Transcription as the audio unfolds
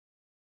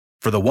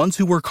For the ones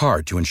who work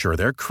hard to ensure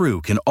their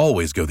crew can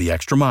always go the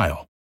extra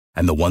mile,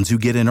 and the ones who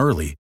get in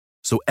early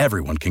so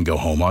everyone can go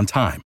home on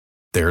time,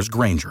 there's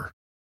Grainger,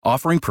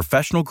 offering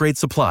professional-grade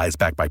supplies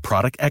backed by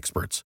product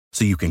experts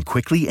so you can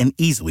quickly and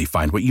easily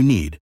find what you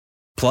need.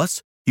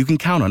 Plus, you can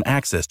count on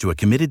access to a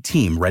committed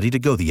team ready to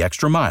go the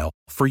extra mile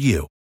for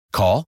you.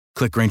 Call,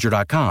 click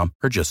Grainger.com,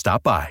 or just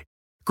stop by.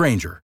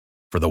 Grainger,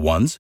 for the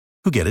ones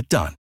who get it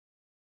done.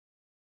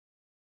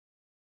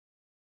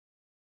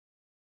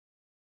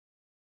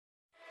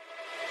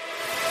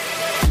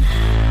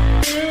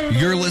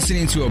 You're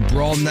listening to a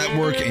Brawl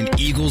Network and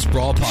Eagles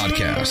Brawl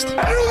podcast. You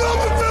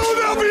love the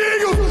Philadelphia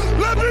Eagles?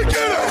 Let me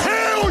get a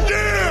hell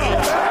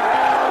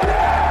yeah!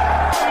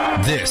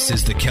 This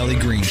is the Kelly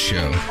Green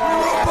Show.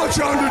 We're a bunch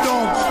of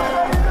underdogs.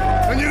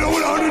 And you know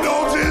what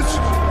underdogs is?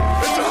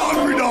 It's a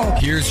hungry dog.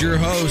 Here's your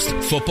host,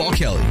 Football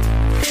Kelly.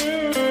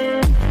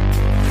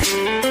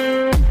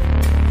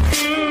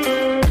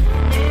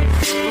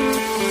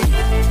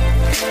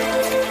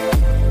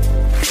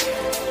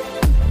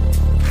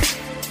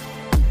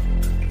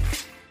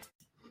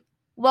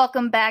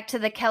 Welcome back to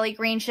the Kelly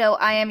Green Show.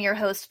 I am your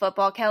host,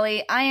 Football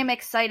Kelly. I am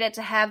excited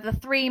to have the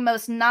three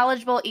most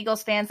knowledgeable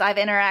Eagles fans I've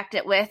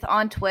interacted with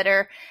on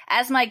Twitter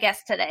as my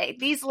guests today.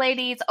 These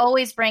ladies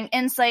always bring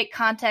insight,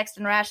 context,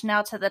 and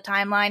rationale to the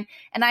timeline,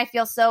 and I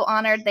feel so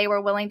honored they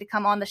were willing to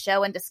come on the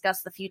show and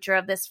discuss the future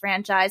of this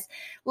franchise.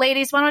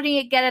 Ladies, why don't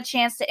you get a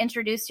chance to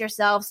introduce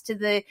yourselves to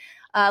the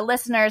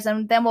listeners,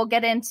 and then we'll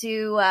get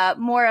into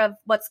more of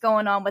what's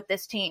going on with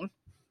this team.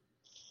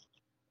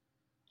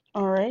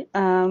 All right.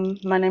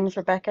 My name is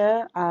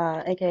Rebecca,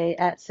 aka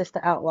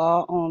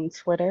 @SisterOutlaw on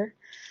Twitter.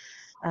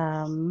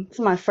 It's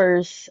my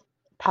first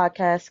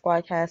podcast,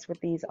 Squadcast,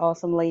 with these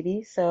awesome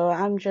ladies. So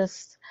I'm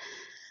just,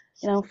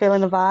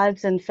 feeling the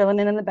vibes and filling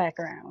in the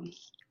background.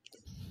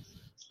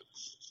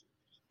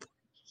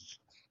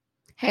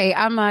 Hey,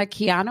 I'm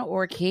Kiana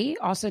Orkey,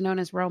 also known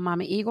as Real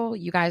Mama Eagle.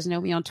 You guys know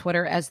me on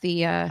Twitter as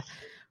the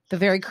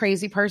very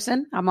crazy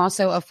person. I'm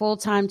also a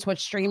full-time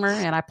Twitch streamer,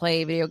 and I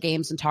play video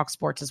games and talk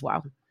sports as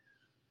well.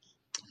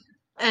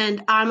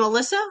 And I'm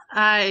Alyssa.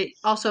 I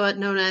also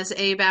known as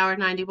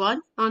abauer91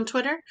 on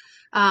Twitter.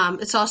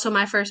 It's also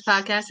my first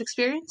podcast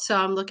experience, so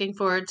I'm looking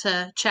forward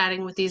to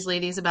chatting with these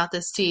ladies about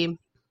this team.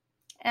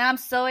 And I'm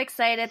so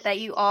excited that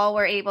you all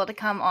were able to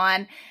come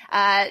on.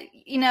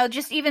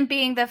 Just even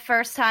being the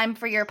first time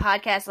for your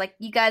podcast, like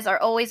you guys are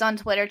always on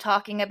Twitter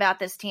talking about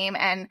this team,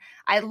 and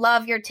I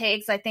love your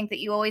takes. I think that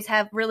you always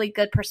have really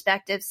good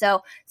perspective.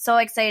 So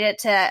excited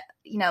to,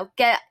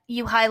 get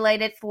you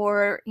highlighted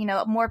for,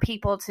 more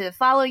people to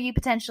follow you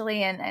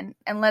potentially. And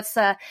let's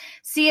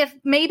see if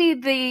maybe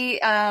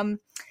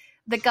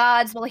the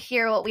gods will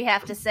hear what we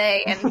have to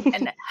say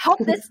and help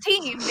this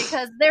team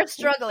because they're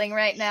struggling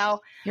right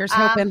now. Here's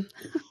hoping.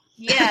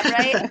 Yeah,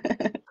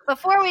 right?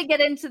 Before we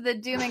get into the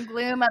doom and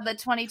gloom of the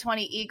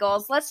 2020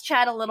 Eagles, let's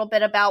chat a little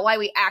bit about why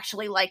we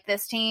actually like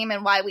this team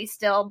and why we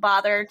still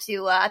bother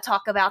to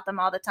talk about them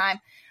all the time.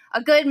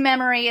 A good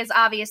memory is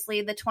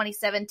obviously the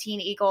 2017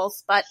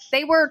 Eagles, but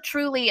they were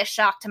truly a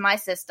shock to my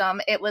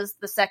system. It was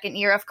the second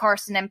year of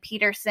Carson and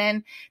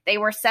Peterson. They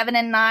were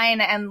 7-9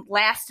 and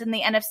last in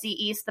the NFC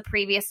East the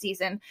previous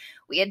season.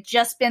 We had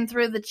just been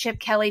through the Chip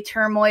Kelly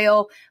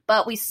turmoil,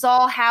 but we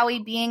saw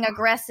Howie being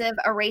aggressive,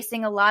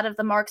 erasing a lot of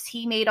the marks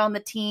he made on the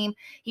team.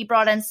 He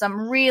brought in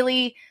some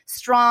really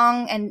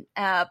strong and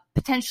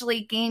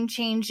potentially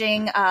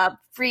game-changing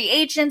free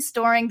agents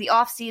during the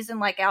offseason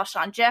like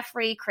Alshon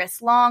Jeffrey,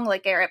 Chris Long,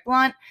 like Garrett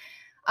Blunt.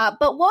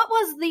 But what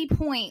was the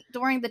point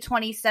during the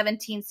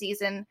 2017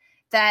 season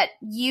that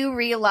you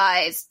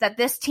realized that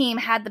this team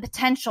had the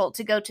potential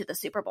to go to the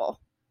Super Bowl?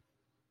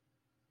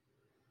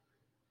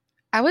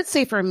 I would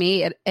say for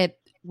me, it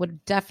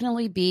would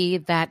definitely be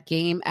that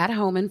game at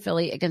home in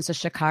Philly against the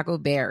Chicago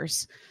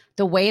Bears.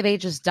 The way they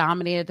just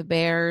dominated the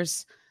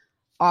Bears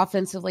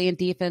offensively and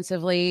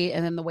defensively,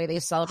 and then the way they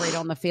celebrate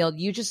on the field,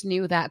 you just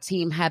knew that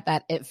team had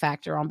that it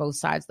factor on both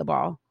sides of the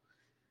ball.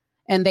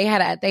 And they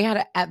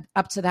had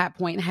up to that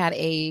point had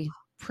a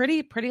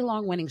pretty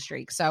long winning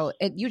streak. So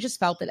you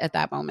just felt it at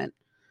that moment.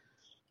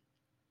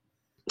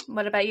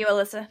 What about you,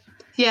 Alyssa?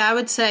 Yeah, I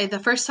would say the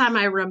first time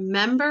I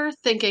remember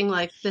thinking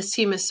like this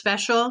team is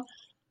special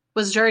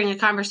was during a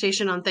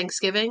conversation on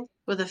Thanksgiving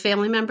with a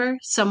family member.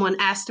 Someone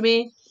asked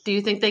me, "Do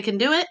you think they can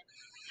do it?"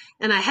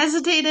 And I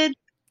hesitated,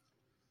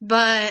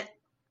 but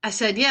I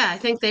said, yeah, I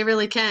think they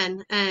really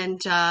can.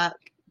 And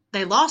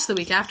they lost the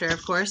week after,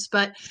 of course,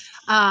 but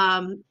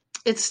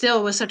it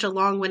still was such a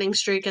long winning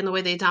streak, and the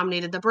way they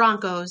dominated the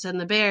Broncos and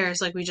the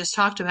Bears, like we just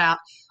talked about,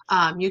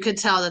 you could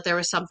tell that there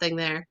was something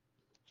there.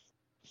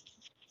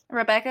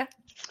 Rebecca?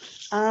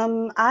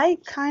 I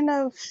kind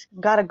of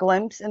got a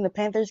glimpse in the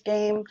Panthers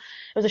game.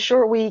 It was a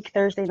short week,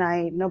 Thursday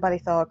night. Nobody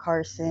thought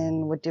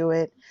Carson would do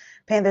it.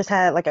 Panthers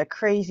had like a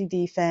crazy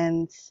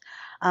defense.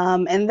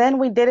 And then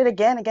we did it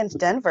again against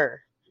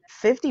Denver.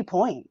 50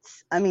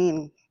 points. I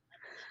mean,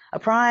 a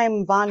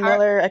prime Von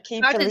Miller,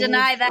 Aqib Hard to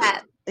deny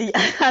that.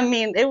 I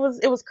mean, it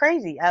was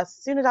crazy. As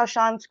soon as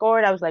Alshon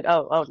scored, I was like,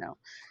 oh no.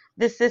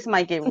 this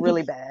might get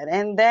really bad.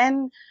 And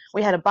then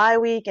we had a bye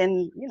week,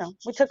 and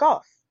we took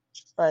off.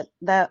 But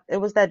it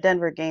was that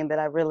Denver game that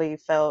I really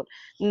felt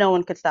no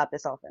one could stop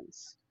this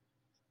offense.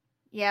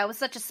 Yeah, it was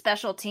such a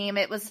special team.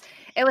 It was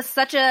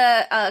such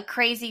a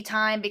crazy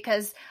time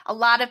because a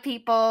lot of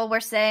people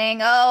were saying,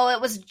 "Oh, it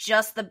was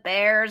just the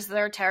Bears,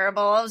 they're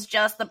terrible. It was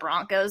just the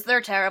Broncos,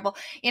 they're terrible."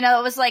 It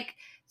was like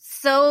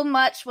so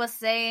much was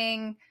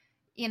saying,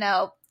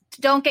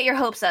 don't get your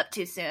hopes up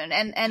too soon.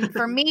 And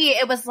for me,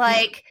 it was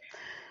like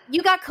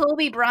you got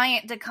Kobe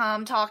Bryant to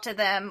come talk to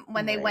them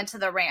when they went to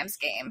the Rams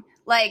game.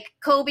 Like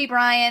Kobe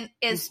Bryant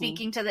is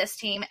speaking to this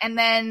team, and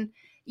then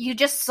you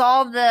just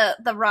saw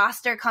the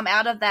roster come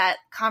out of that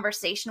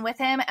conversation with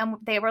him, and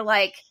they were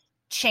like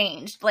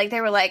changed. Like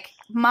they were like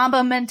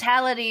Mamba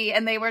mentality,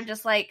 and they were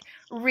just like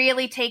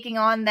really taking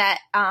on that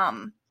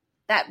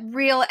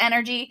real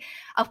energy.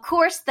 Of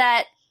course,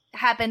 that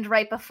happened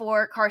right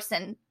before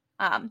Carson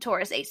tore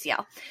his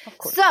ACL.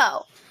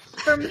 So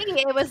for me,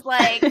 it was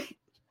like,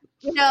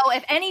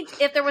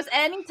 if there was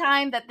any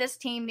time that this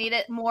team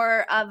needed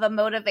more of a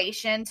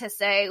motivation to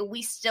say,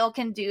 we still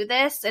can do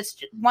this,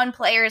 it's one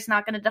player is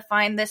not going to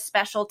define this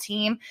special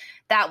team.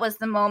 That was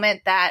the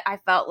moment that I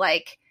felt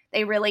like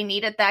they really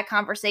needed that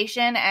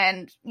conversation.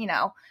 And,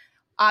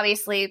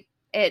 obviously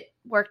it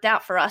worked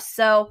out for us.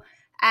 So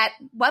at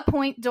what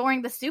point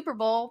during the Super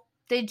Bowl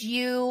did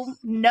you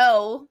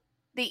know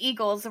the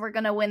Eagles were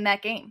going to win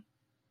that game?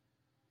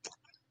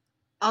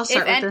 I'll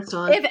start with this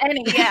one. If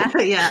any, yeah.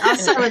 Yeah, I'll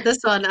start with this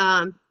one.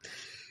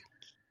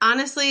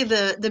 Honestly,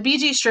 the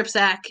BG strip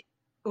sack,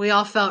 we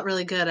all felt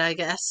really good, I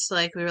guess.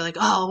 Like, we were like,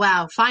 oh,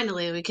 wow,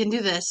 finally, we can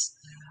do this.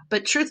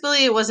 But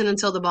truthfully, it wasn't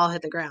until the ball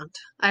hit the ground.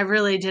 I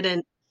really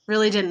didn't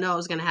know it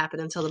was going to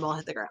happen until the ball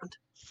hit the ground.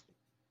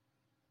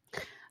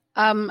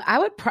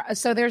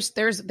 So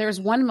there's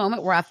one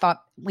moment where I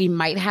thought we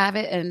might have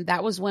it, and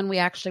that was when we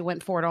actually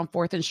went for it on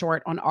 4th and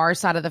short on our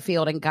side of the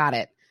field and got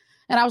it.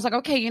 And I was like,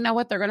 okay, you know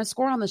what? They're going to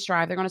score on this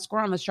drive. But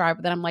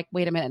then I'm like,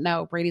 wait a minute.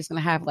 No, Brady's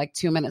going to have like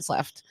 2 minutes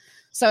left.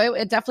 So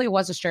it definitely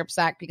was a strip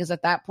sack because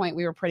at that point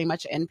we were pretty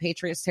much in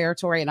Patriots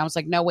territory. And I was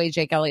like, no way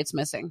Jake Elliott's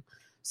missing.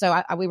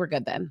 So we were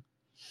good then.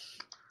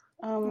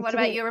 What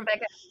about you,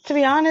 Rebecca? To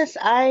be honest,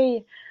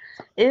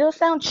 it'll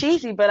sound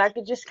cheesy, but I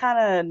could just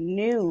kind of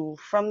knew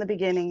from the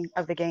beginning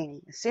of the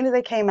game. As soon as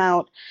they came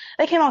out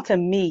to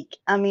Meek.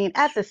 I mean,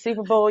 at the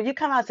Super Bowl, you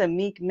come out to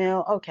Meek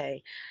Mill,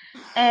 okay.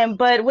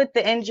 But with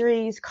the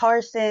injuries,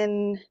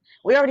 Carson,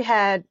 we already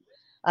had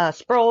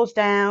Sproles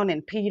down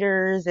and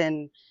Peters,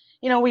 and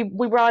we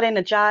brought in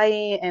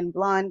Ajayi and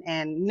Blunt,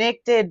 and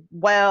Nick did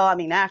well, I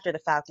mean, after the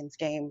Falcons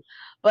game.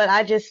 But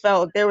I just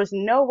felt there was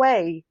no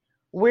way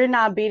we're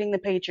not beating the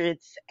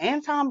Patriots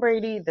and Tom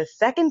Brady the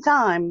second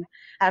time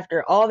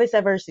after all this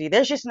adversity.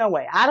 There's just no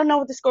way. I don't know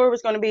what the score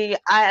was going to be.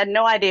 I had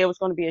no idea it was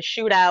going to be a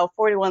shootout,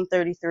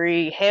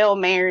 41-33, Hail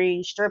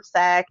Mary, strip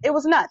sack. It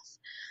was nuts.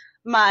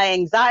 My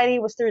anxiety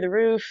was through the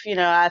roof.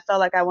 I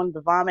felt like I wanted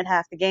to vomit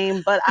half the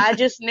game, but I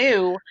just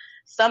knew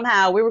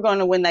somehow we were going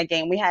to win that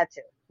game. We had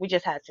to. We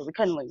just had to. We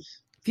couldn't lose.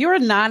 If you're a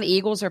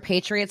non-Eagles or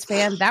Patriots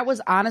fan, that was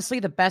honestly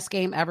the best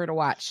game ever to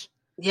watch.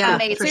 Yeah,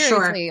 for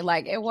sure.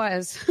 Like it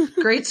was.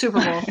 Great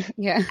Super Bowl.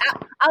 Yeah.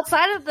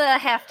 Outside of the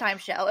halftime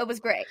show, it was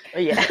great.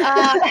 Yeah.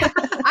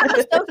 I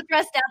was so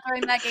stressed out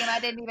during that game, I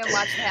didn't even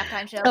watch the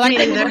halftime show.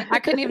 I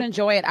couldn't even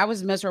enjoy it. I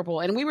was miserable.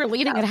 And we were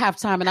leading at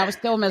halftime, and I was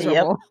still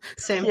miserable. Yep.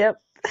 Same. Yep.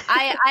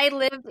 I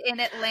lived in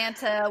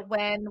Atlanta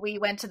when we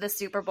went to the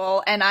Super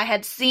Bowl, and I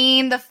had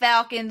seen the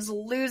Falcons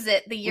lose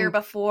it the year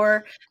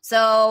before.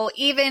 So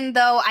even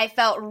though I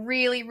felt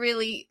really,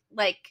 really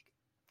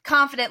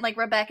confident, like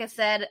Rebecca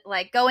said,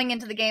 like going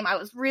into the game, I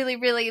was really,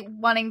 really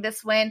wanting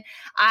this win.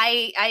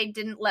 I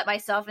didn't let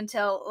myself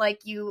until, like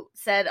you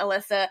said,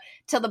 Alyssa,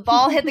 till the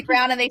ball hit the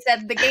ground and they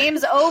said the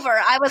game's over.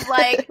 I was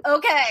like,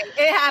 okay,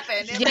 it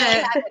happened. It really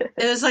happened.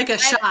 It was like a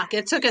shock.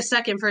 It took a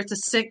second for it to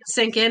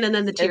sink in, and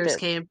then the tears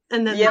came.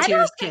 And then the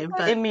tears came.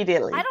 But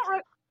immediately.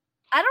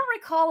 I don't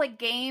recall a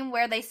game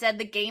where they said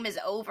the game is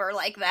over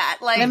like that.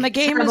 Like, and the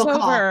game is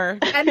over,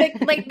 and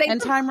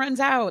and time runs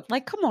out.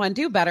 Like, come on,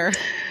 do better.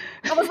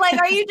 I was like,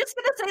 are you just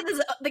going to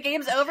say the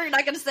game's over? You're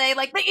not going to say,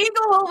 like, the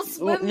Eagles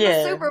win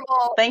the Super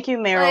Bowl. Thank you,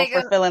 Meryl,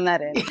 for filling that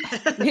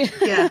in.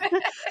 Yeah.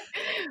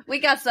 We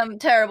got some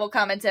terrible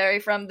commentary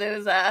from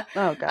those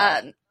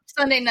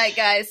Sunday night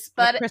guys.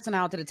 But Chris and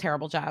Al did a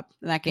terrible job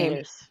in that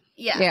game.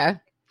 Yeah.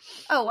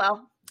 Oh,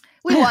 well.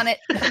 We won it.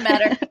 Doesn't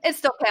matter. It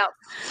still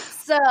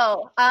counts.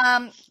 So,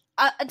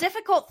 a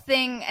difficult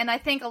thing, and I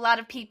think a lot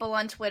of people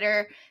on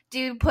Twitter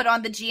do put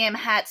on the GM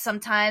hat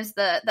sometimes,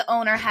 the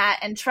owner hat,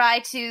 and try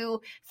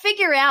to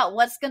figure out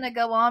what's going to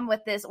go on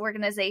with this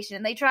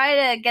organization. They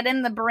try to get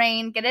in the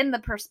brain, get in the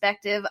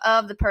perspective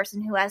of the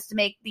person who has to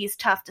make these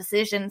tough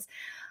decisions.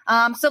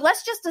 So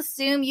let's just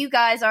assume you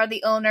guys are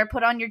the owner,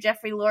 put on your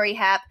Jeffrey Lurie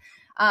hat,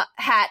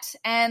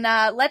 and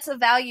let's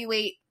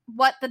evaluate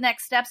what the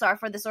next steps are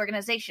for this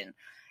organization.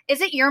 Is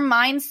it your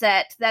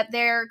mindset that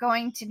they're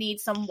going to need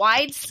some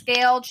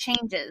wide-scale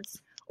changes,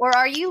 or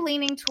are you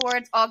leaning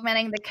towards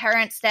augmenting the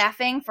current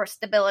staffing for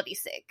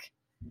stability's sake?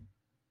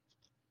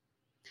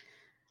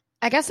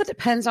 I guess it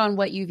depends on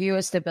what you view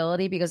as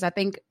stability, because I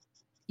think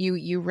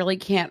you really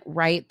can't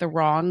right the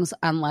wrongs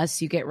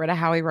unless you get rid of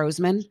Howie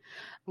Roseman.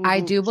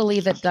 I do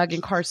believe that Doug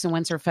and Carson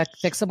Wentz are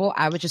fixable.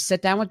 I would just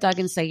sit down with Doug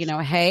and say,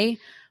 hey,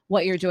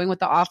 what you're doing with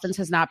the offense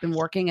has not been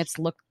working. It's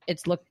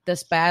looked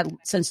this bad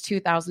since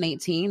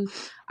 2018.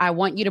 I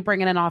want you to bring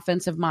in an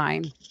offensive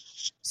mind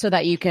so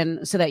that you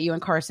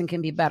and Carson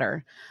can be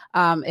better.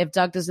 If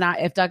Doug is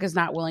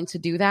not willing to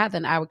do that,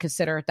 then I would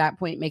consider at that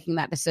point making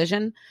that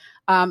decision.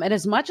 And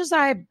as much as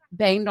I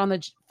banged on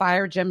the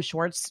fire Jim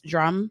Schwartz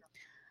drum,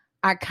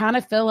 I kind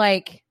of feel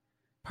like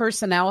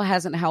personnel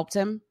hasn't helped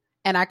him.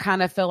 And I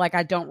kind of feel like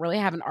I don't really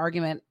have an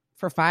argument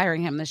for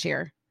firing him this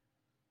year.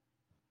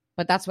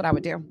 But that's what I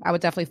would do. I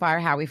would definitely fire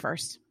Howie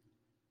first.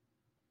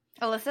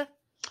 Alyssa?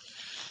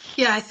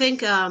 Yeah, I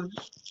think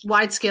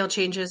wide scale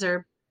changes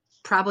are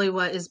probably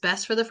what is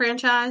best for the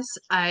franchise.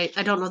 I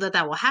don't know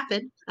that will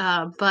happen.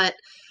 But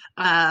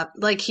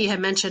like he had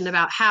mentioned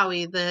about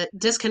Howie, the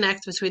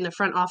disconnect between the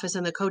front office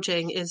and the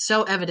coaching is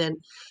so evident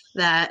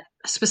that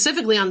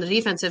specifically on the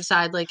defensive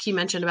side, like he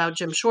mentioned about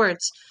Jim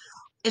Schwartz,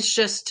 it's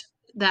just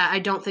that I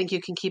don't think you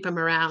can keep him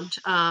around.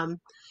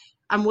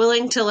 I'm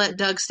willing to let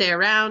Doug stay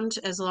around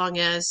as long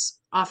as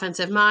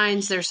offensive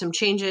minds, there's some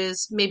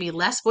changes, maybe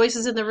less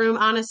voices in the room,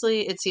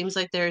 honestly. It seems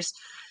like there's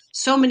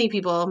so many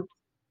people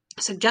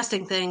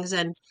suggesting things,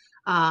 and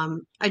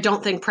I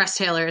don't think Press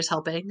Taylor is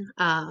helping,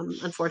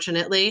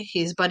 unfortunately.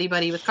 He's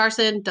buddy-buddy with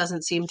Carson,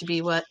 doesn't seem to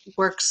be what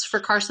works for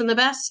Carson the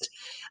best.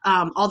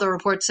 All the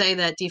reports say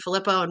that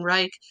DiFilippo and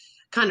Reich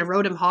kind of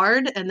rode him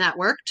hard, and that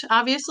worked,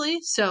 obviously.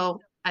 So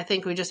I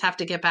think we just have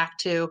to get back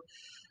to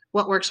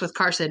what works with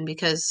Carson,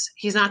 because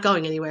he's not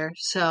going anywhere.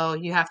 So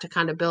you have to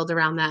kind of build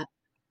around that.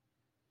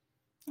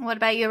 What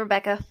about you,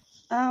 Rebecca?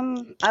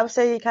 I would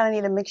say you kind of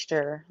need a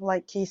mixture.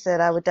 Like he said,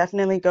 I would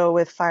definitely go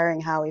with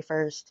firing Howie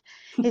first.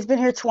 He's been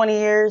here 20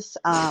 years.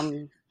 How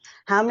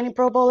many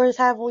Pro Bowlers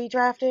have we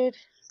drafted?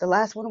 The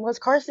last one was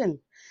Carson.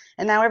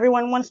 And now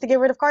everyone wants to get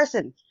rid of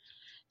Carson.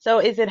 So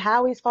is it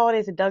Howie's fault?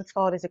 Is it Doug's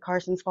fault? Is it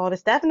Carson's fault?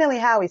 It's definitely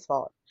Howie's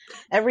fault.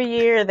 Every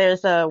year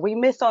there's we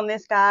missed on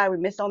this guy. We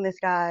missed on this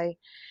guy.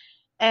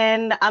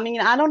 And I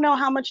mean, I don't know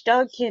how much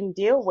Doug can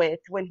deal with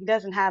when he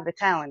doesn't have the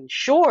talent.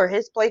 Sure,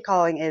 his play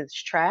calling is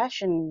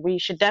trash, and we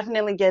should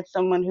definitely get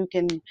someone who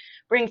can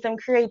bring some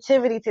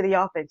creativity to the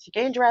offense. You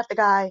can't draft a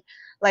guy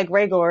like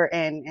Rager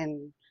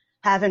and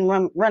have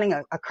him running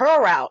a curl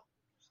route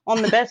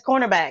on the best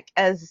cornerback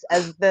as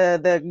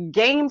the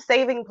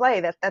game-saving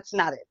play. That's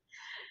not it.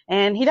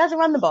 And he doesn't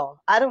run the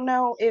ball. I don't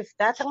know if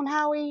that's on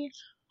Howie.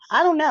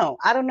 I don't know.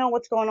 I don't know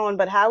what's going on,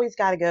 but Howie's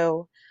got to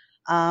go.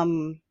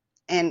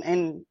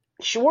 And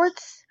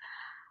Schwartz,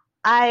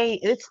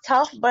 it's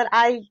tough, but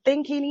I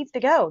think he needs to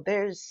go.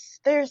 There's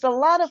a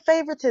lot of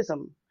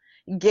favoritism.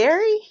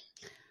 Gary,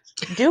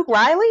 Duke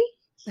Riley,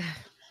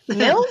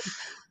 Mills.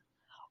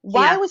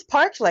 Why was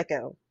Parks let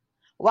go?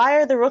 Why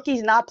are the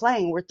rookies not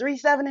playing? We're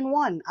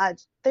 3-7-1.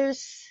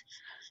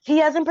 He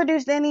hasn't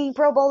produced any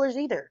Pro Bowlers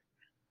either.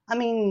 I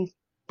mean,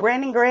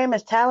 Brandon Graham,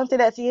 as talented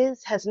as he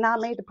is, has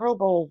not made the Pro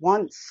Bowl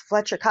once.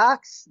 Fletcher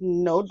Cox,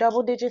 no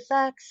double-digit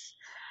sacks.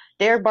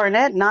 Derek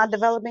Barnett, not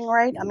developing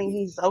right. I mean,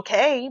 he's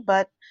okay,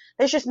 but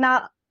there's just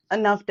not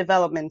enough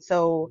development.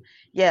 So,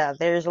 yeah,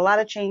 there's a lot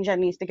of change that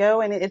needs to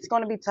go, and it's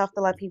going to be tough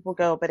to let people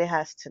go, but it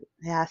has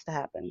to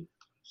happen.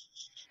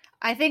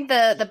 I think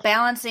the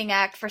balancing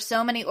act for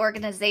so many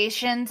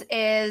organizations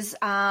is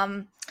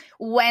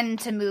when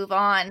to move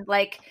on.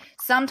 Like,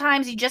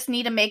 sometimes you just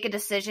need to make a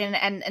decision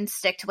and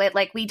stick to it.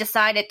 Like, we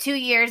decided 2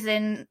 years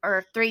in,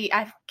 or 3,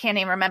 I can't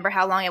even remember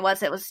how long it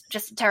was. It was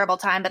just a terrible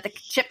time, but the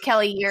Chip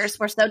Kelly years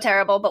were so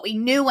terrible, but we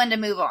knew when to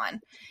move on.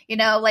 You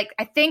know, like,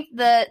 I think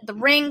the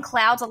ring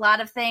clouds a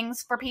lot of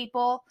things for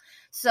people.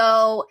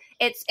 So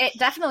it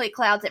definitely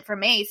clouds it for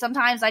me.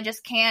 Sometimes I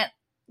just can't,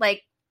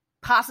 like,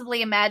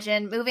 possibly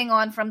imagine moving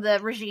on from the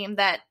regime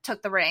that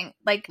took the ring,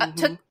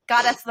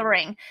 got us the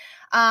ring.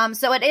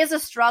 So it is a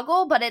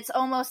struggle, but it's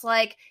almost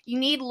like you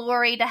need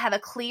Lurie to have a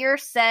clear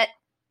set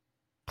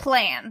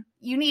plan.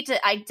 You need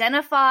to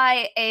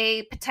identify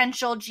a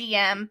potential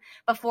GM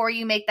before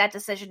you make that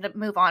decision to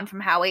move on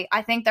from Howie.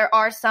 I think there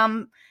are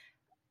some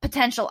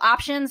potential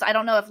options. I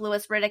don't know if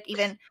Louis Riddick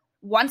even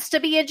wants to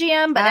be a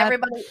GM, but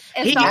everybody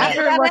is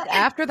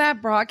after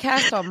that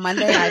broadcast on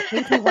Monday, I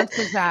think he wants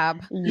the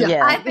job.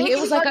 Yeah. I think it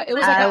was like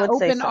an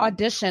open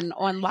audition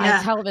on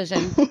live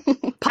television.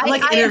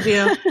 Public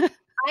interview.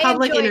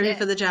 Public interview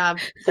for the job.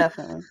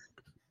 Definitely.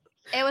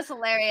 It was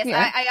hilarious.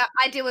 Yeah.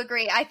 I do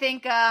agree. I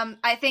think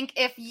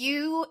if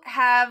you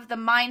have the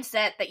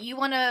mindset that you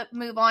want to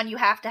move on, you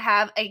have to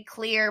have a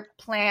clear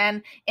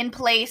plan in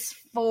place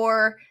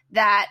for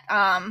that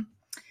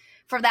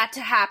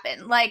to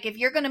happen. Like, if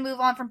you're going to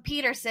move on from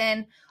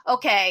Peterson,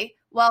 okay,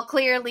 well,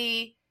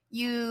 clearly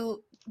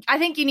I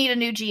think you need a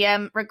new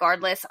GM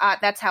regardless.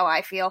 That's how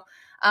I feel.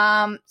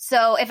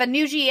 So if a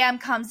new GM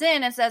comes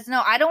in and says,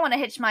 no, I don't want to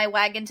hitch my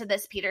wagon to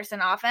this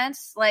Peterson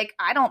offense, like,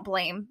 I don't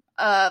blame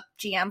a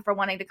GM for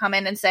wanting to come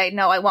in and say,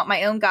 no, I want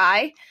my own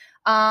guy.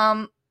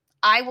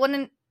 I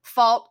wouldn't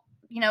fault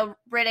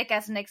Riddick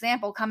as an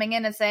example, coming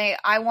in and saying,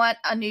 I want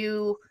a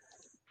new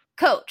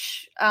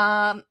coach.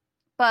 But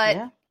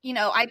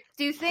I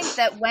do think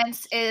that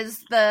Wentz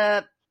is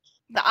the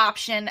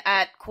option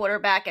at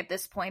quarterback at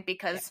this point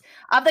because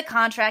of the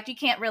contract. You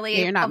can't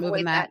really you're not avoid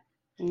moving that.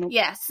 Nope.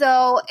 Yeah,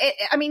 so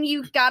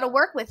you've got to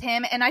work with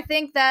him, and I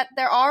think that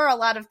there are a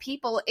lot of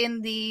people in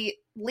the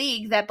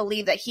league that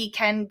believe that he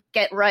can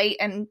get right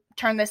and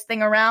turn this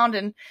thing around.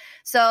 And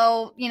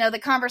so, the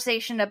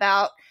conversation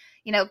about,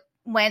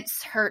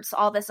 Wentz hurts,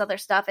 all this other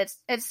stuff,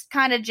 it's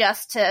kind of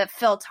just to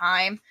fill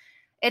time.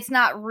 It's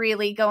not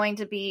really going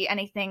to be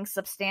anything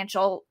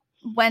substantial.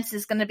 Wentz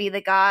is going to be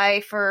the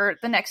guy for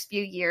the next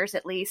few years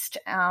at least.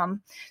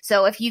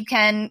 So if you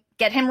can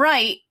get him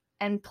right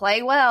and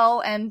play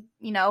well and,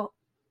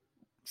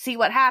 see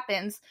what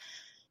happens.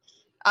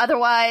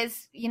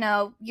 Otherwise,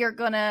 you're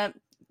going to,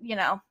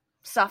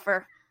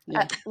 suffer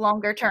at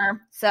longer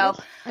term. So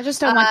I just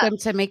don't want them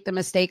to make the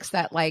mistakes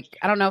that, I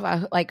don't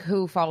know if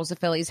who follows the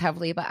Phillies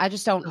heavily, but I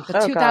just don't. The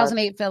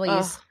 2008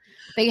 Phillies,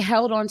 they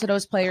held on to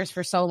those players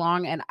for so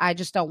long, and I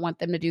just don't want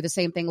them to do the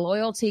same thing.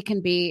 Loyalty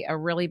can be a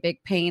really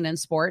big pain in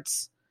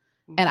sports,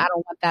 and I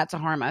don't want that to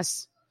harm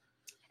us.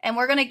 And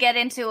we're going to get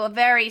into a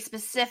very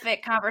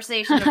specific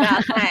conversation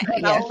about that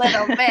in a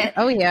little bit.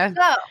 Oh, yeah.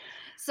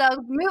 So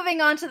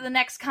moving on to the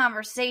next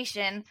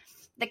conversation,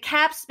 the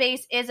cap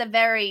space is a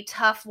very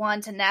tough one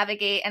to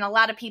navigate, and a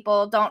lot of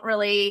people don't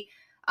really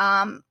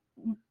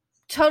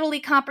totally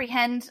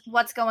comprehend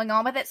what's going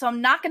on with it. So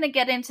I'm not going to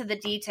get into the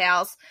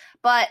details,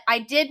 but I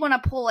did want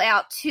to pull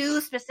out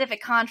two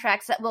specific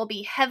contracts that will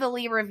be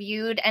heavily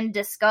reviewed and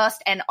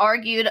discussed and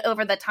argued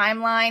over the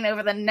timeline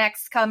over the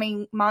next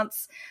coming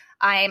months.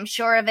 I am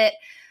sure of it.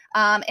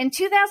 In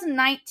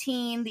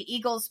 2019, the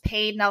Eagles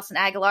paid Nelson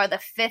Aguilar the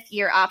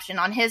 5th-year option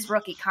on his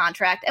rookie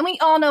contract, and we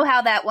all know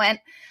how that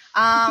went.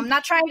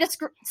 Not trying to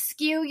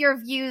skew your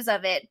views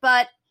of it,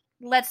 but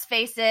let's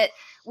face it,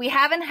 we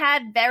haven't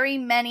had very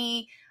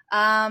many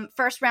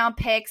first-round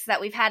picks that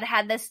we've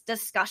had this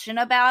discussion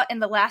about in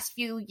the last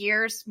few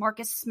years.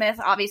 Marcus Smith,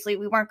 obviously,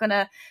 we weren't going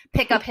to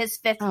pick up his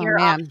 5th-year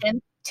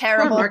option.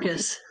 Terrible. Poor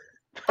Marcus.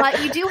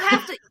 But you do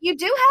have to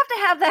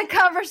have that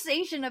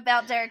conversation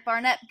about Derek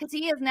Barnett because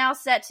he is now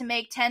set to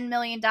make $10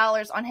 million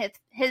on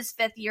his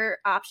 5th-year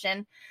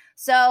option.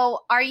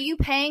 So are you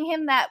paying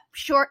him that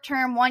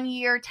short-term 1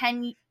 year,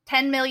 $10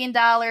 million?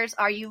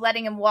 Are you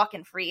letting him walk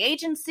in free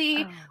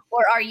agency?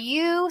 Or are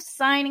you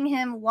signing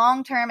him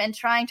long-term and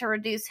trying to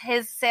reduce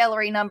his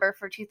salary number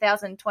for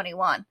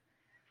 2021?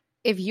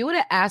 If you would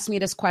have asked me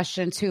this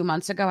question 2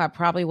 months ago, I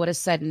probably would have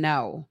said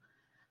no.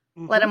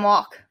 Let him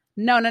walk.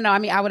 No. I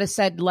mean, I would have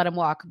said let him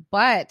walk.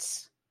 But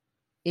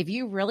if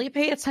you really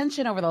pay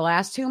attention over the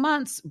last 2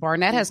 months,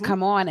 Barnett has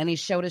come on and he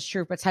showed his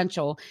true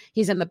potential.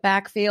 He's in the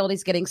backfield.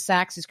 He's getting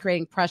sacks. He's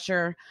creating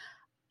pressure.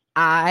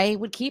 I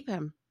would keep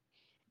him.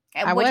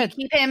 And would you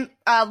keep him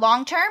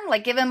long term?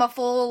 Like give him a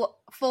full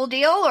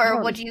deal,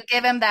 or would you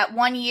give him that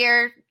 1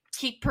 year,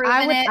 keep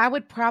proving it? I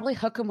would probably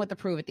hook him with a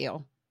prove it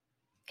deal.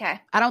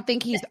 Okay. I don't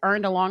think he's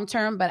earned a long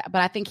term, but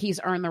I think he's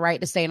earned the right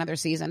to stay another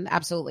season.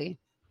 Absolutely.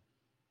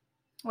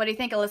 What do you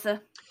think,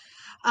 Alyssa?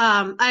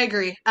 I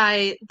agree.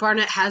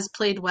 Barnett has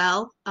played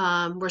well.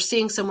 We're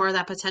seeing some more of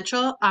that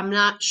potential. I'm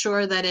not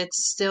sure that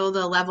it's still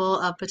the level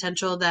of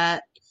potential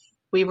that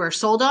we were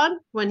sold on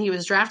when he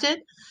was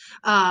drafted.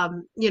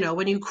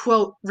 When you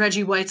quote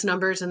Reggie White's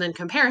numbers and then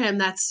compare him,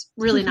 that's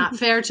really not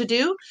fair to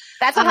do.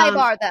 That's a high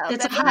bar, though.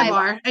 It's a high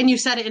bar. And you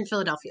said it in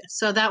Philadelphia.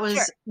 So that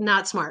was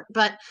not smart.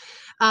 But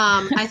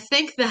I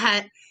think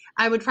that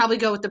I would probably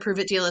go with the prove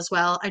it deal as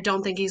well. I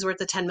don't think he's worth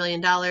the $10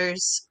 million,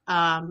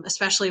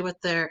 especially with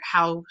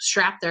how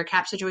strapped their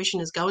cap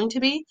situation is going to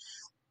be.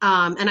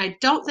 And I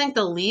don't think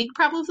the league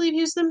probably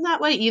views them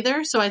that way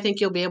either. So I think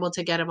you'll be able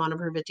to get him on a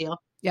prove it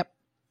deal. Yep.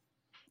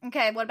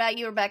 Okay. What about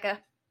you, Rebecca?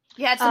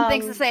 You had some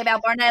things to say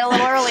about Barnett a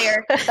little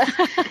earlier.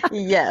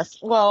 Yes.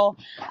 Well,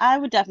 I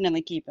would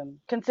definitely keep him,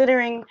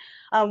 considering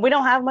we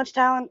don't have much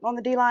talent on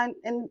the D-line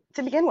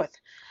to begin with.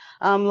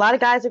 A lot of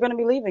guys are going to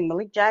be leaving.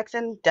 Malik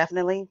Jackson,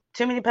 definitely.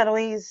 Too many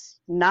penalties,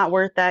 not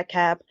worth that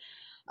cap.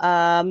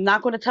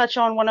 Not going to touch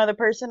on one other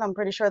person. I'm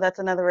pretty sure that's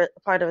another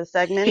part of the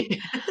segment.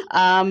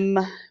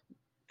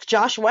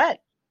 Josh Wett.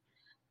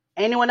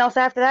 Anyone else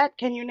after that?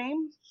 Can you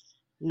name?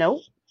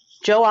 Nope.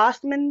 Joe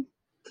Ostman,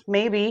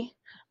 maybe.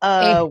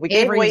 We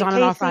gave away on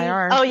and off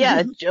IR. Oh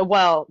yeah.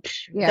 Well,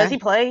 does he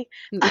play?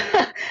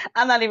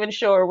 I'm not even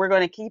sure we're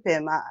going to keep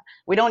him.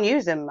 We don't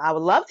use him. I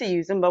would love to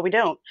use him, but we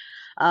don't.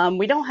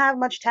 We don't have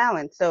much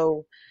talent,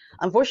 so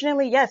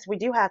unfortunately, yes, we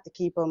do have to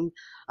keep him.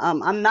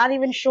 I'm not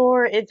even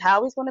sure it's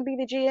how he's going to be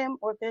the GM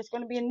or if there's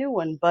going to be a new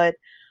one. But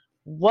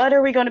what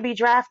are we going to be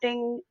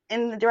drafting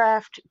in the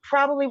draft?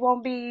 Probably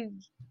won't be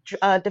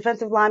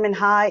defensive lineman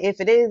high.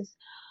 If it is,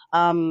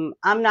 I'm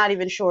not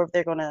even sure if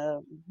they're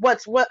gonna.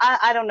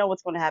 I don't know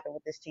what's going to happen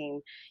with this team.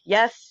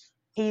 Yes,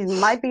 he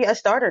might be a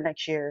starter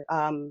next year.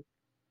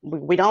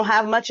 We don't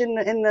have much in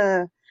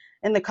the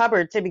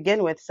cupboard to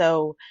begin with,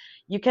 so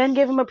you can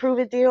give him a prove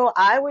it deal.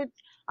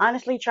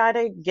 honestly try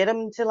to get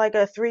him to like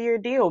a 3-year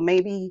deal,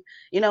 maybe,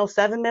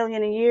 $7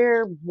 million a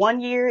year.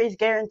 1 year is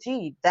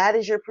guaranteed. That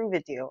is your prove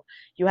it deal.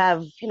 You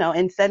have,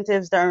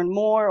 incentives to earn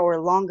more or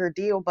a longer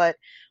deal, but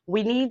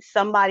we need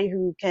somebody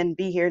who can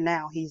be here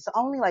now. He's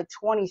only like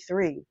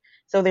 23,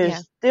 so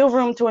there's still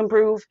room to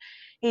improve.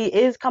 He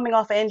is coming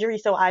off an injury,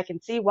 so I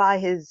can see why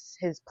his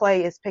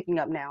play is picking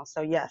up now.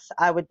 So yes,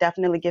 I would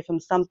definitely give him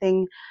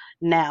something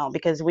now,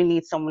 because we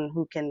need someone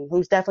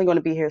who's definitely going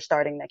to be here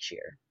starting next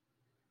year.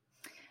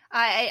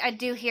 I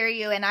do hear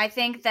you, and I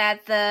think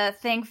that the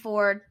thing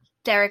for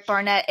Derek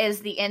Barnett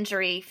is the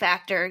injury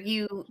factor.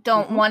 You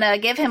don't want to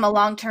give him a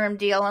long-term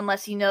deal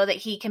unless you know that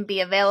he can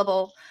be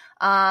available.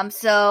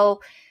 The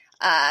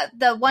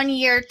 1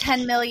 year,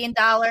 $10 million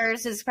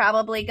is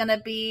probably going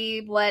to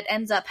be what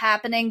ends up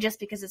happening just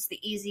because it's the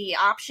easy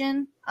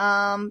option.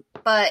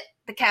 But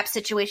the cap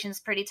situation is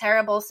pretty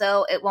terrible,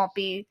 so it won't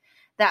be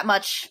that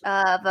much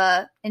of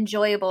a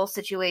enjoyable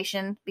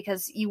situation,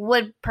 because you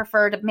would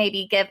prefer to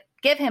maybe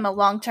give him a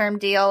long-term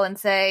deal and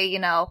say,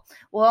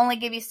 we'll only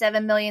give you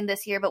 $7 million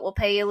this year, but we'll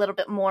pay you a little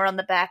bit more on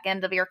the back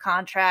end of your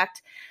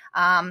contract.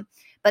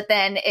 But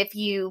then if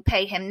you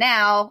pay him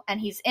now and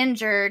he's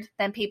injured,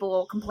 then people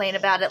will complain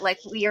about it, like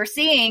we are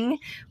seeing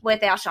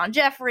with Alshon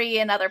Jeffrey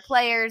and other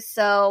players.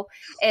 So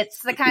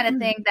it's the kind of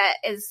thing that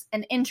is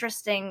an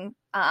interesting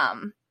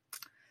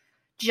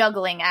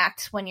juggling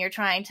act when you're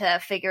trying to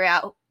figure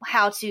out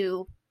how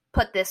to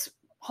put this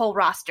whole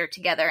roster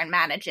together and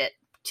manage it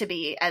to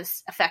be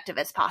as effective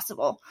as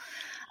possible.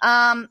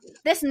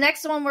 This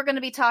next one we're going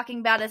to be talking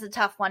about is a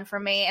tough one for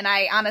me, and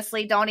I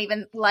honestly don't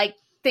even like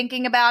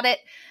thinking about it.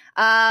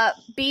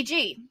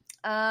 BG.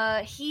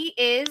 He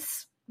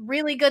is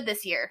really good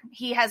this year.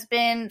 He has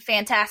been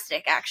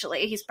fantastic,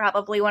 actually. He's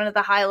probably one of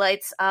the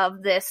highlights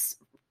of this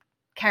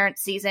current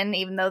season,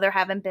 even though there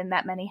haven't been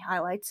that many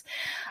highlights.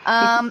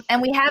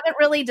 And we haven't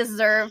really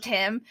deserved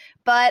him,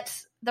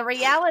 but the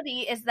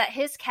reality is that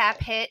his cap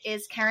hit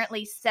is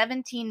currently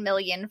 $17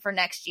 million for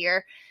next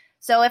year.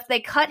 So if they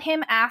cut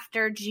him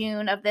after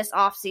June of this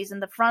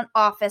offseason, the front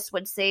office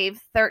would save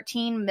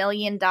 $13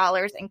 million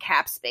in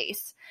cap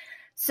space.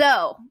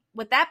 So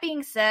with that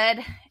being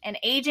said, an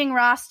aging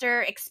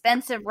roster,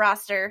 expensive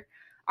roster,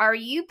 are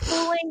you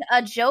pulling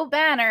a Joe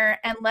Banner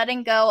and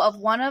letting go of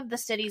one of the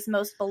city's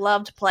most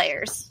beloved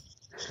players?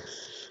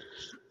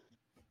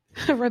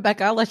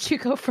 Rebecca, I'll let you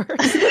go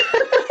first.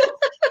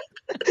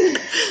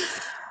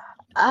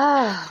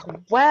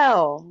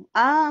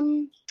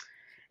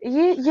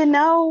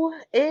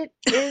 It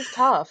is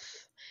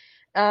tough.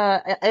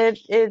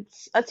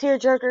 It's a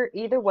tearjerker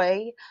either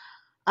way.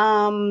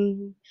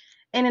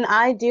 In an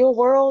ideal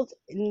world,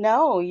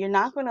 no, you're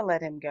not going to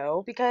let him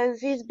go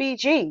because he's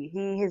BG.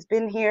 He has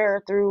been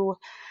here through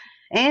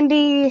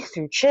Andy,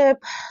 through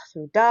Chip,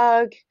 through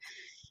Doug.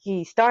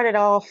 He started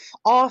off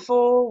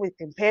awful. We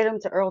compared him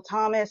to Earl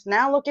Thomas.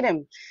 Now look at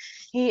him.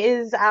 He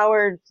is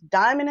our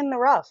diamond in the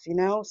rough,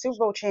 Super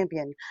Bowl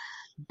champion.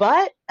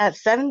 But at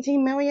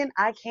 $17 million,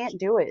 I can't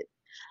do it.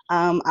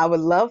 I would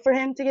love for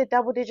him to get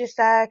double-digit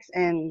sacks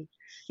and,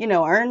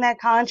 earn that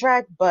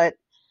contract, but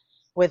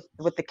with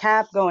the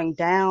cap going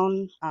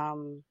down,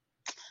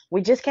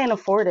 we just can't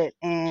afford it.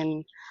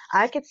 And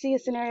I could see a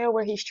scenario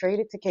where he's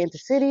traded to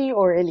Kansas City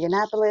or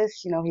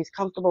Indianapolis. He's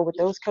comfortable with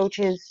those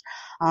coaches.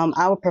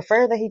 I would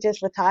prefer that he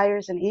just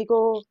retires an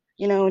Eagle,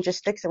 just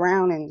sticks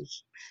around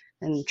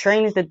and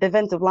trains the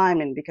defensive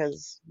lineman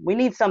because we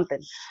need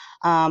something.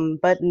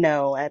 But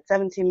no, at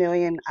 $17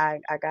 million, I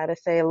gotta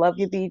say, I love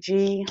you,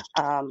 BG.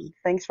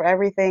 Thanks for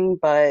everything,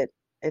 but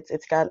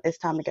it's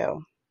time to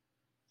go.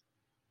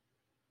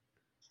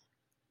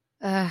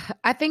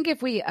 I think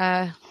if we,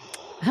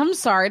 I'm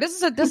sorry,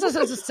 this is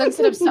a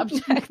sensitive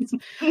subject.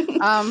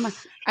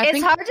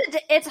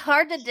 It's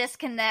hard to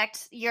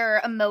disconnect your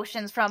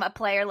emotions from a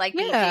player like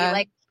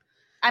BG.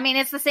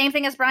 It's the same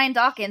thing as Brian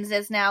Dawkins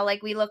is now.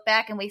 Like, we look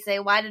back and we say,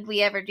 why did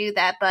we ever do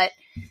that? But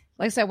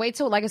wait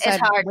till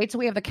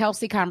we have the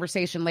Kelsey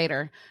conversation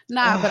later.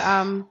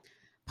 But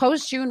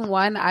post June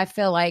 1, I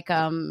feel like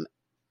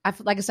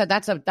like I said,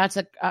 that's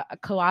a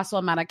colossal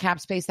amount of cap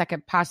space that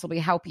could possibly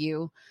help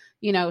you,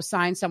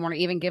 sign someone or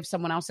even give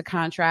someone else a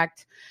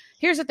contract.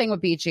 Here's the thing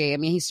with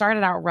BG. He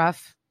started out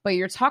rough, but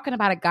you're talking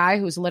about a guy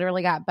who's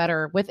literally got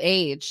better with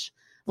age.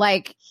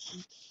 Like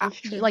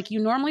you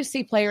normally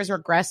see players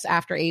regress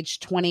after age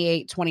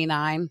 28,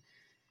 29.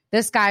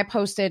 This guy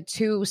posted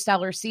 2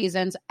 stellar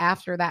seasons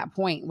after that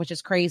point, which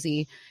is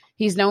crazy.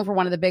 He's known for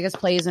one of the biggest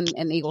plays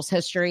in Eagles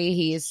history.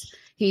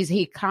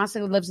 He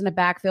constantly lives in the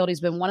backfield.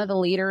 He's been one of the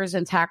leaders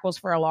in tackles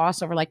for a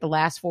loss over the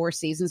last 4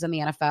 seasons in the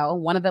NFL.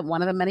 One of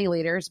the many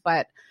leaders,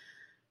 but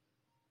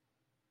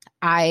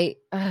I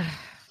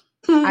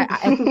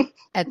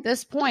at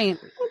this point,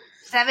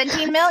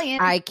 $17 million.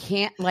 I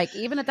can't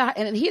even at the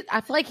and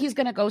I feel like he's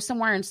going to go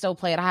somewhere and still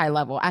play at a high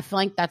level. I feel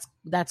like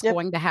that's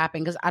going to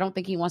happen because I don't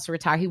think he wants to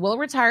retire. He will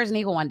retire as an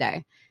Eagle one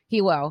day.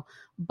 He will,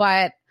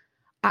 but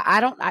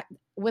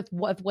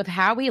with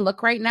how we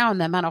look right now and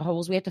the amount of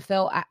holes we have to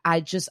fill, I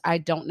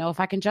don't know if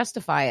I can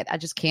justify it. I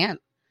just can't.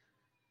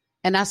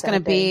 And that's going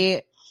to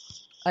be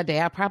a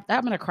day I'm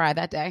going to cry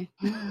that day.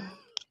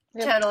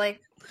 Totally.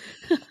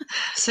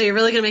 So you're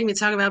really going to make me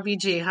talk about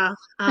BG, huh?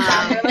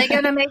 Really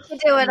going to make you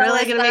do it.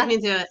 Really going to Alyssa.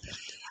 make me do it.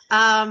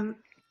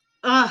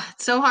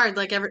 It's so hard.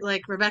 Like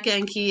Rebecca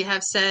and Key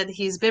have said,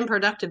 he's been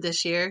productive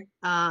this year.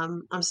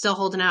 I'm still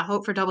holding out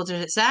hope for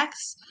double-digit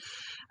sacks.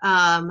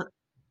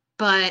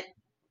 But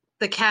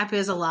the cap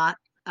is a lot.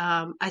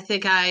 I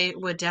think I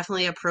would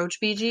definitely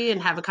approach BG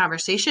and have a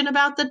conversation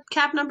about the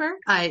cap number.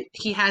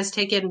 He has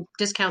taken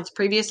discounts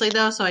previously,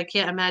 though, so I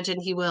can't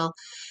imagine he will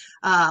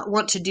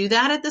want to do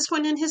that at this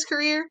point in his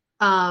career.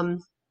 But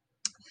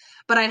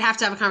I'd have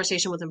to have a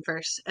conversation with him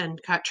first and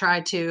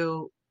try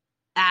to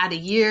add a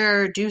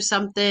year, do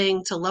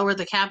something to lower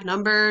the cap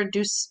number,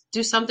 do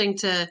something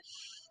to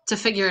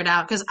figure it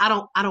out. Because I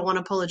don't want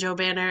to pull a Joe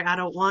Banner. I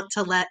don't want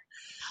to let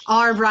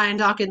our Brian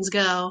Dawkins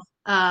go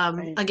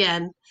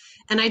again.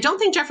 And I don't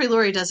think Jeffrey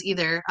Lurie does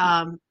either.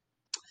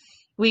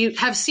 We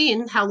have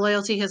seen how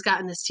loyalty has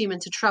gotten this team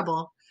into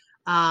trouble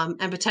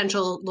and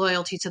potential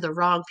loyalty to the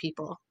wrong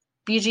people.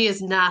 BG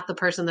is not the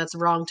person that's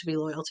wrong to be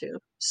loyal to.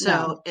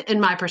 So, in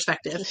my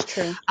perspective, It's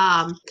true.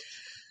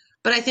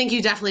 But I think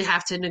you definitely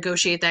have to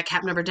negotiate that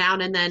cap number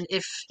down. And then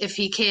if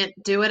he can't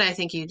do it, I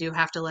think you do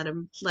have to let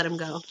him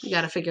go. You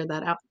got to figure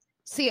that out.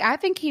 See, I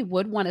think he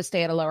would want to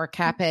stay at a lower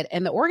cap hit,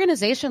 and the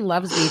organization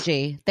loves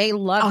BG. They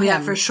love him. Oh, yeah,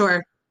 for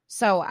sure.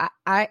 So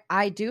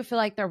I do feel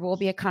like there will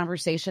be a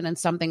conversation and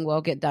something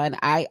will get done.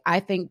 I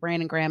think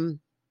Brandon Graham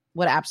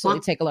would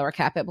absolutely take a lower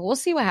cap hit, but we'll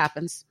see what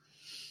happens.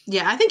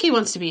 Yeah, I think he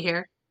wants to be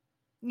here.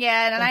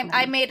 Yeah, and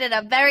I made it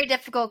a very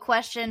difficult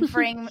question,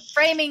 framing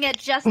it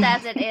just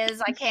as it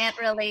is. I can't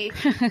really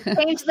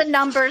change the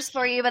numbers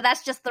for you, but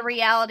that's just the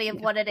reality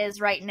of what it is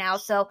right now.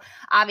 So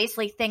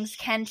obviously things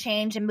can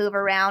change and move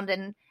around,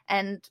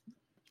 and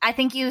I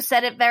think you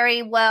said it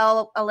very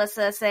well,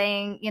 Alyssa,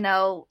 saying,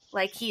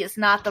 like he is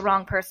not the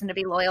wrong person to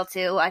be loyal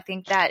to. I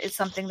think that is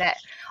something that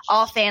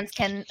all fans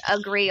can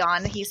agree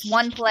on. He's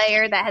one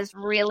player that has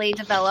really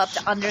developed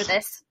under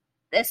this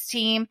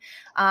team.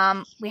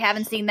 We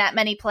haven't seen that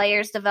many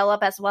players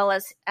develop as well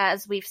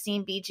as we've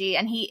seen BG,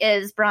 and he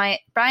is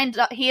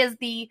he is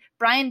the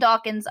Brian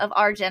Dawkins of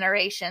our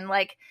generation.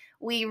 Like,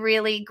 we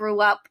really grew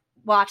up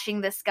watching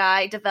this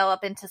guy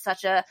develop into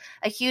such a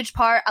huge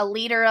part, a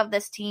leader of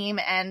this team,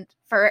 and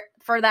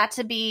for that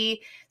to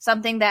be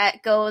something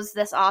that goes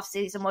this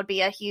offseason would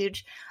be a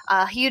huge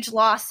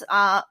loss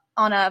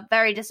on a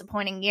very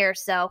disappointing year.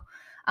 So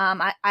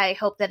I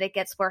hope that it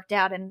gets worked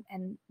out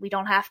and we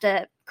don't have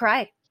to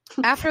cry.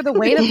 After the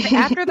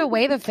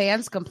way the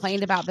fans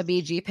complained about the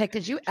BG pick,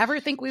 did you ever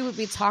think we would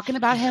be talking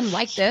about him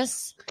like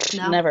this?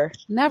 No. Never.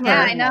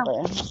 Yeah, I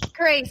know.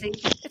 Crazy.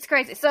 It's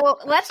crazy. So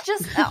let's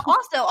just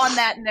also on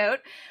that note,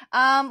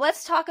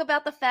 let's talk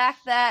about the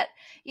fact that,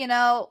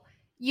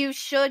 you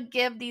should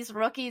give these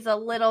rookies a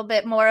little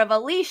bit more of a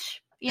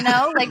leash.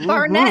 Like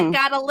Barnett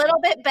got a little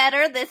bit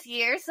better this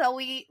year, so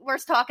we're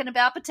talking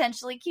about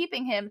potentially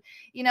keeping him.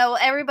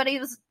 Everybody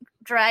was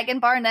dragging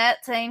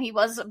Barnett, saying he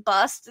was a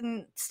bust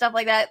and stuff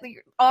like that.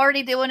 You're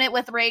already doing it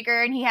with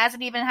Rager, and he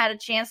hasn't even had a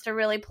chance to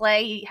really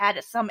play. He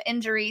had some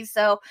injuries,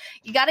 so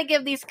you got to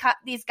give these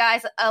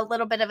guys a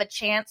little bit of a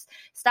chance.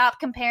 Stop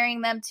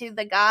comparing them to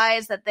the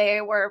guys that they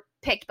were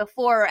picked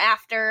before or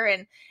after,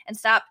 and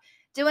stop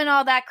doing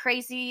all that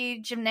crazy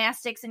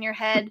gymnastics in your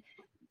head.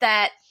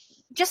 That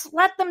just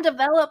let them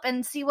develop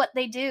and see what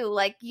they do.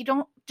 Like, you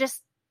don't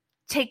just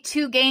take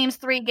 2 games,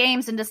 3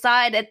 games and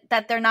decide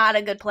that they're not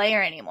a good player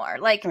anymore.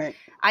 Like, right.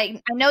 I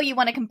know you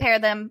want to compare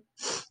them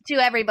to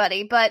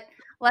everybody, but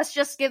let's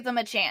just give them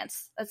a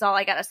chance. That's all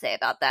I got to say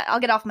about that. I'll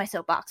get off my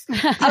soapbox.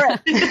 All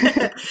right.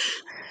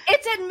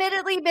 It's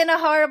admittedly been a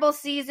horrible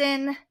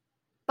season,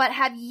 but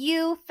have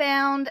you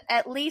found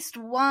at least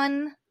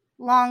one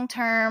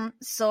long-term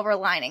silver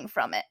lining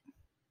from it?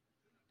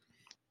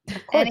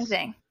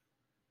 Anything?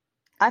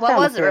 What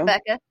was it,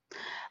 Rebecca?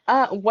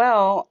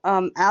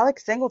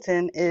 Alex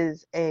Singleton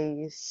is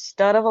a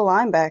stud of a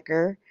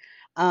linebacker,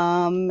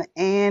 and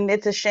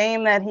it's a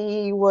shame that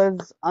he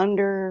was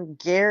under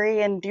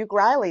Gary and Duke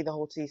Riley the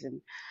whole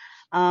season.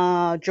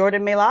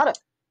 Jordan Mailata,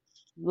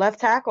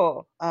 left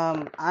tackle.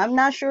 I'm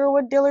not sure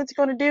what Dillard's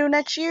going to do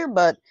next year,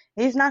 but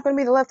he's not going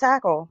to be the left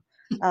tackle.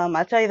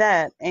 I'll tell you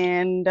that.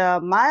 And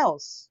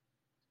Miles,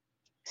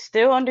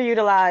 still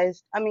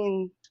underutilized. I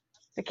mean,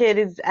 the kid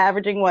is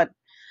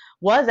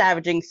was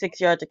averaging 6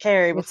 yards a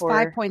carry before.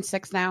 It's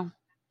 5.6 now.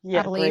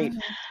 Yeah, great.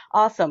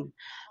 Awesome.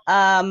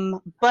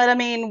 But I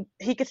mean,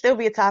 he could still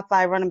be a top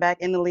 5 running back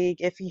in the league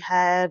if he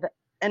had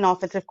an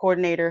offensive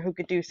coordinator who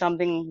could do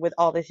something with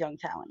all this young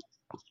talent.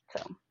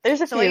 So there's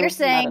a few. What you're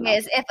saying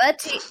is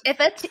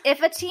if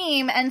a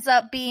team ends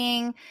up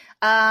being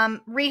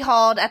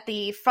rehauled at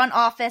the front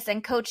office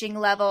and coaching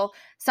level,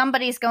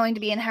 somebody's going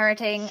to be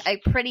inheriting a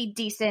pretty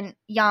decent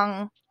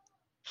young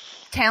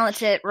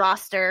talented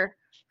roster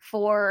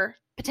for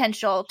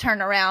potential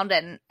turnaround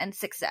and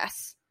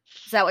success.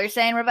 Is that what you're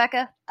saying,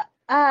 Rebecca?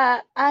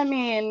 I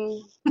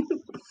mean,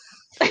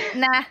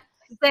 nah.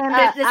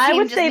 I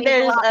would say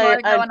there's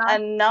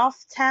enough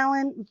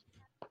talent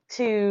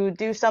to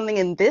do something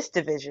in this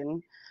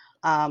division,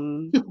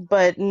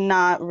 but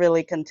not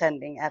really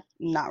contending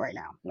not right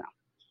now. No.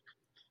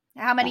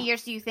 How many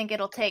years do you think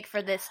it'll take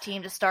for this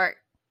team to start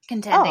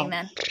contending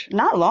then?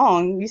 Not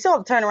long. You saw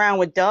the turnaround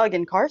with Doug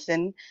and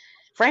Carson.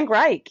 Frank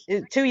Reich,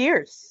 2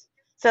 years.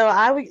 So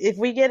if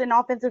we get an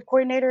offensive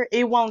coordinator,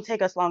 it won't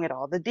take us long at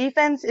all. The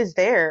defense is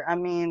there. I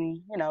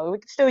mean, we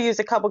can still use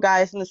a couple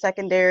guys in the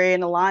secondary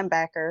and a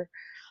linebacker.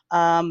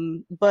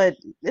 But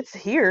it's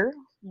here.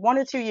 1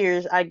 or 2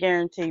 years, I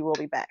guarantee we'll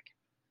be back.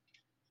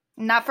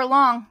 Not for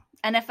long.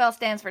 NFL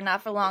stands for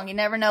not for long. You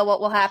never know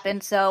what will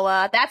happen. So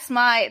that's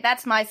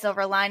my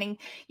silver lining.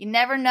 You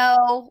never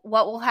know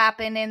what will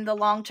happen in the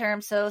long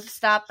term. So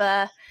stop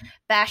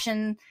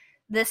bashing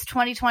this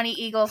 2020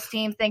 Eagles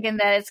team, thinking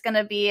that it's going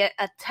to be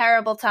a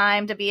terrible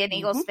time to be an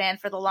Eagles fan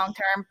for the long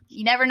term.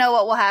 You never know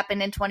what will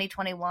happen in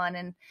 2021.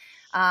 And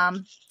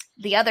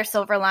the other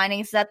silver lining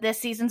is that this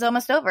season's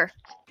almost over.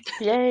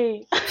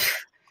 Yay.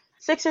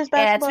 Sixers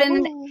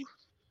basketball.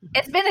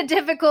 It's been a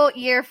difficult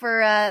year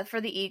for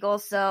the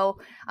Eagles. So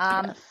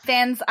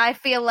fans, I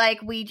feel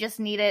like we just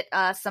needed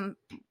some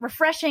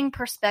refreshing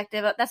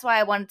perspective. That's why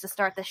I wanted to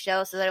start the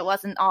show, so that it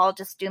wasn't all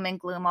just doom and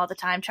gloom all the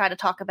time. Try to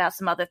talk about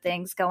some other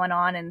things going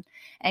on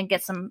and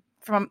get some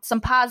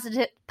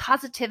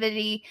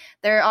positivity.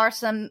 There are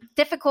some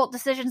difficult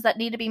decisions that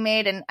need to be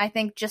made, and I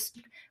think just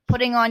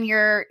putting on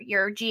your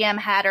GM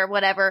hat or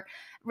whatever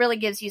really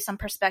gives you some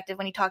perspective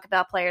when you talk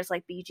about players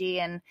like BG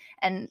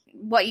and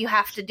what you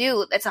have to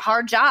do. It's a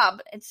hard job.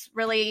 It's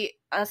really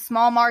a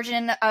small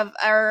margin of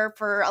error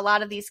for a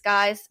lot of these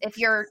guys. If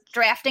you're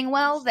drafting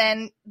well,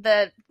 then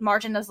the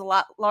margin is a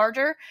lot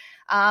larger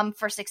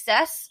for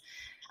success.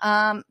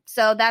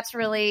 So that's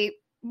really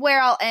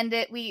where I'll end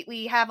it.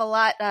 We have a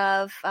lot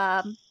of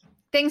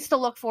things to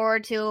look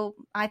forward to.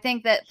 I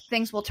think that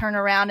things will turn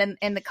around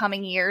in the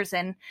coming years,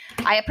 and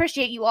I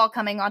appreciate you all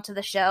coming onto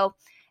the show.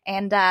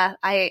 And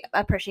I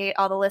appreciate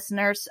all the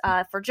listeners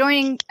for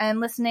joining and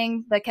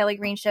listening the Kelly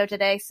Green Show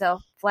today. So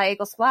fly,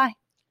 Eagles, fly.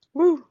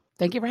 Woo.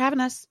 Thank you for having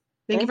us.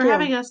 Thank you for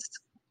having us.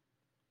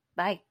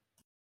 Bye.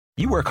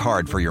 You work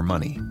hard for your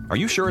money. Are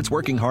you sure it's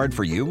working hard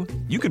for you?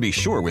 You can be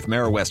sure with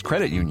Marowest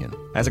Credit Union.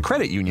 As a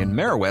credit union,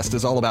 Marowest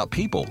is all about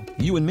people,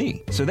 you and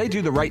me. So they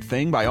do the right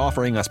thing by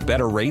offering us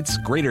better rates,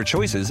 greater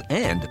choices,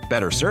 and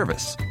better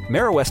service.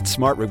 Marowest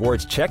Smart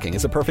Rewards Checking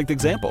is a perfect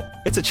example.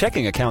 It's a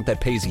checking account that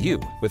pays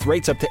you with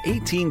rates up to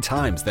 18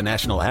 times the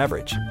national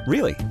average.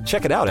 Really,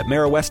 check it out at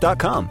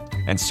Marowest.com.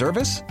 And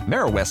service?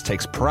 Marowest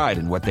takes pride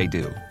in what they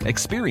do.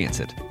 Experience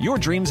it. Your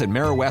dreams and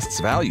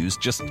Marowest's values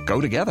just go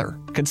together.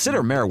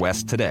 Consider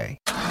Marowest today.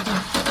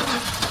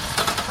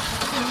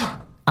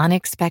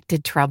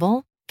 Unexpected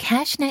trouble?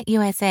 CashNet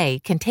USA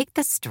can take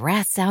the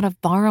stress out of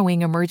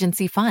borrowing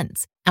emergency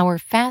funds. Our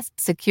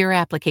fast, secure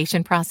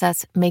application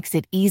process makes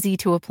it easy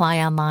to apply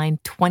online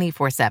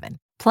 24/7.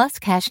 Plus,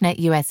 CashNet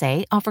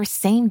USA offers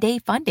same-day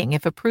funding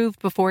if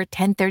approved before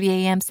 10:30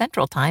 a.m.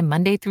 Central Time,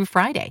 Monday through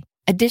Friday.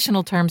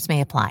 Additional terms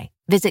may apply.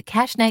 Visit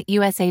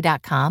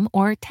CashNetUSA.com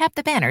or tap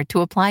the banner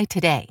to apply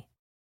today.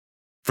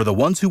 For the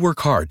ones who work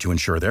hard to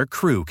ensure their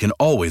crew can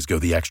always go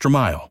the extra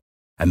mile,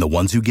 and the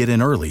ones who get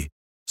in early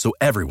so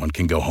everyone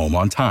can go home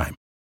on time,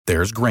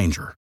 there's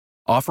Grainger,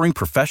 offering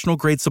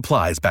professional-grade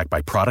supplies backed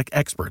by product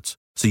experts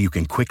so you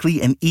can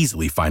quickly and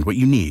easily find what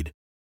you need.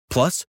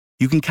 Plus,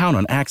 you can count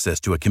on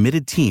access to a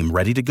committed team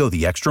ready to go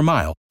the extra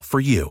mile for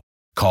you.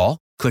 Call,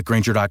 click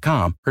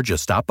Grainger.com, or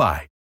just stop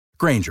by.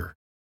 Grainger,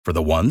 for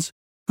the ones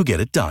who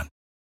get it done.